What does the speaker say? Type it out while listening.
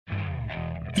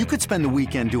You could spend the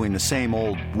weekend doing the same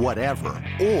old whatever,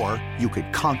 or you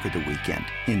could conquer the weekend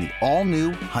in the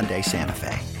all-new Hyundai Santa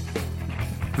Fe.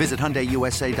 Visit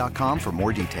HyundaiUSA.com for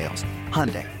more details.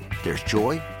 Hyundai, there's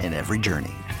joy in every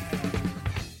journey.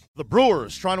 The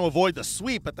Brewers trying to avoid the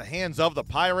sweep at the hands of the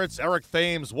Pirates. Eric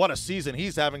Thames, what a season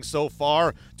he's having so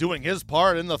far, doing his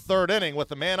part in the third inning with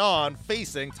the man on,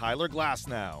 facing Tyler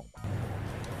Glasnow.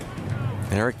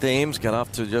 Eric Thames got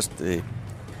off to just a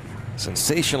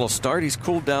sensational start. He's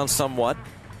cooled down somewhat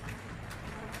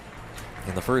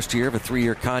in the first year of a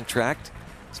 3-year contract.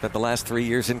 Spent the last 3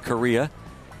 years in Korea.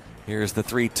 Here's the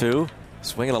 3-2.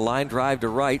 Swinging a line drive to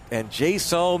right, and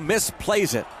Jaso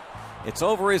misplays it. It's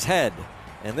over his head,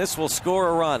 and this will score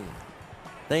a run.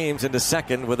 Thames into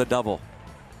second with a double.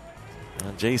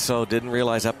 And Jaso didn't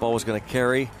realize that ball was going to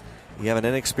carry. You have an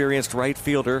inexperienced right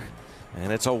fielder,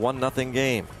 and it's a 1-0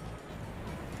 game.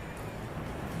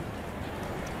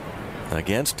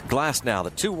 Against Glasnow,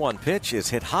 the 2-1 pitch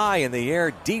is hit high in the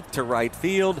air, deep to right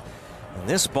field. And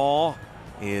this ball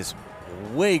is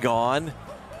way gone,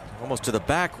 almost to the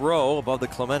back row above the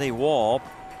Clemente wall.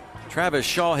 Travis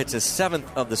Shaw hits his 7th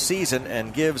of the season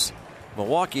and gives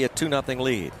Milwaukee a 2-0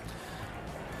 lead.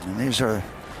 And these are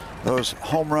those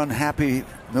home run happy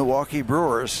Milwaukee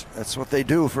Brewers. That's what they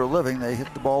do for a living. They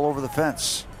hit the ball over the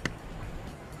fence.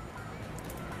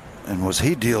 And was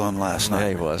he dealing last night? Yeah,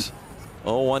 he was.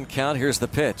 0-1 count. Here's the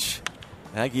pitch.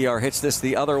 Aguiar hits this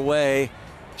the other way.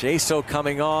 Jaso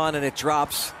coming on, and it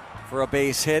drops for a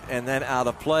base hit and then out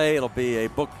of play. It'll be a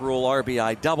book rule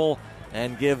RBI double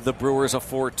and give the Brewers a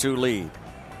 4-2 lead.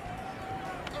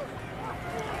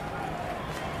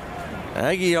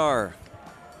 Aguiar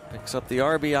picks up the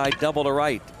RBI double to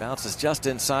right. Bounces just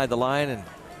inside the line and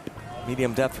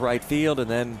medium depth right field, and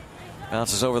then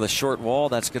bounces over the short wall.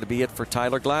 That's going to be it for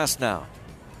Tyler Glasnow.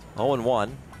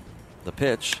 0-1. The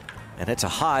pitch, and it's a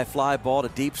high fly ball to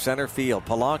deep center field.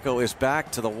 Polanco is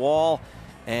back to the wall,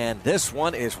 and this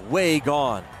one is way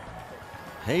gone.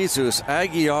 Jesus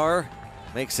Aguiar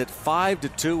makes it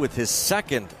 5-2 with his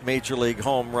second major league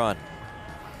home run.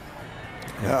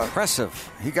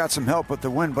 Impressive. He got some help with the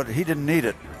wind, but he didn't need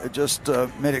it. It just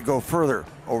made it go further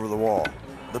over the wall.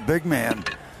 The big man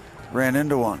ran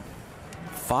into one.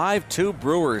 5-2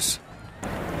 Brewers.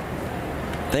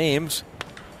 Thames.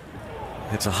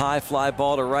 It's a high fly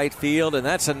ball to right field, and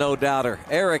that's a no-doubter.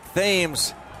 Eric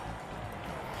Thames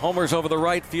homers over the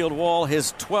right field wall,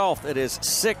 his 12th. It is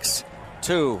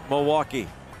 6-2 Milwaukee.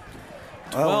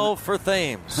 12 for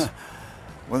Thames.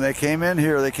 When they came in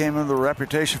here, they came in with a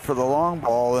reputation for the long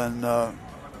ball, and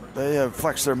they have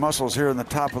flexed their muscles here in the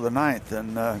top of the ninth.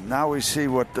 And now we see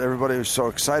what everybody was so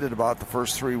excited about the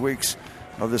first 3 weeks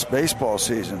of this baseball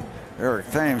season.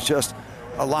 Eric Thames, just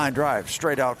a line drive,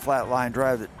 straight out flat line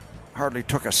drive that hardly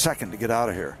took a second to get out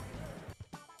of here.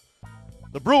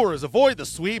 The Brewers avoid the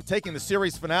sweep, taking the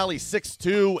series finale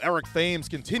 6-2. Eric Thames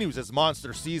continues his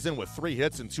monster season with 3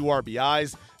 hits and 2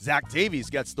 RBIs. Zach Davies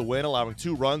gets the win, allowing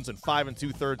 2 runs in 5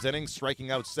 2/3 innings,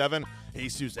 striking out 7.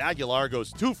 Jesus Aguilar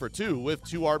goes 2 for 2 with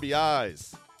 2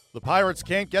 RBIs. The Pirates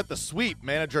can't get the sweep.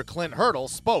 Manager Clint Hurdle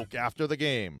spoke after the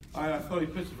game. I thought he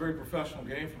pitched a very professional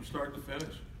game from start to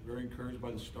finish. Very encouraged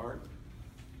by the start.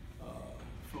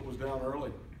 Foot was down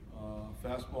early.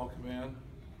 Fastball command,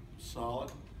 solid.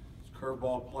 His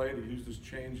curveball played. He used his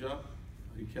changeup.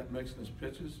 He kept mixing his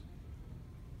pitches.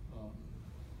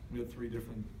 We had 3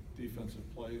 different defensive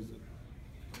plays that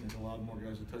I think allowed more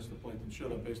guys to touch the plate than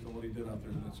should have based on what he did out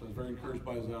there. So I was very encouraged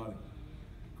by his outing.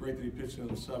 Great that he pitched in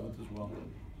the 7th as well.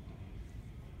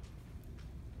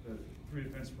 The 3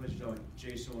 defensive plays,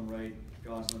 Jaso on right,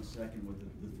 Gosselin on second with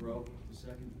the throw to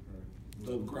second?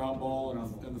 Or The ground ball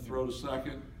and the throw to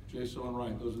second. Jaso on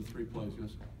right. Those are the 3 plays,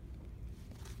 yes.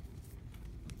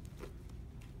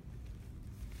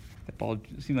 That ball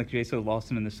seemed like Jaso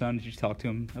lost him in the sun. Did you talk to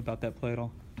him about that play at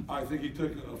all? I think he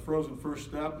took a frozen first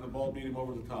step and the ball beat him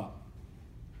over the top.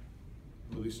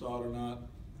 Whether he saw it or not,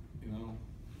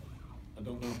 I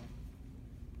don't know.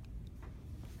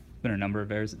 Been a number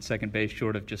of errors at second base,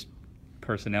 short of just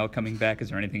personnel coming back. Is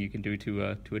there anything you can do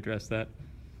to address that?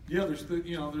 Yeah,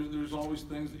 there's always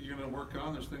things that you're going to work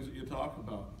on. There's things that you talk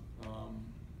about.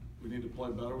 We need to play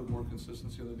better with more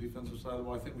consistency on the defensive side of the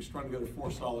ball. I think we strung together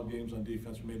 4 solid games on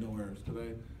defense. We made no errors.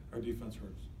 Today, our defense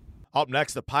hurts. Up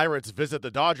next, the Pirates visit the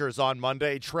Dodgers on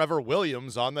Monday. Trevor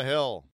Williams on the hill.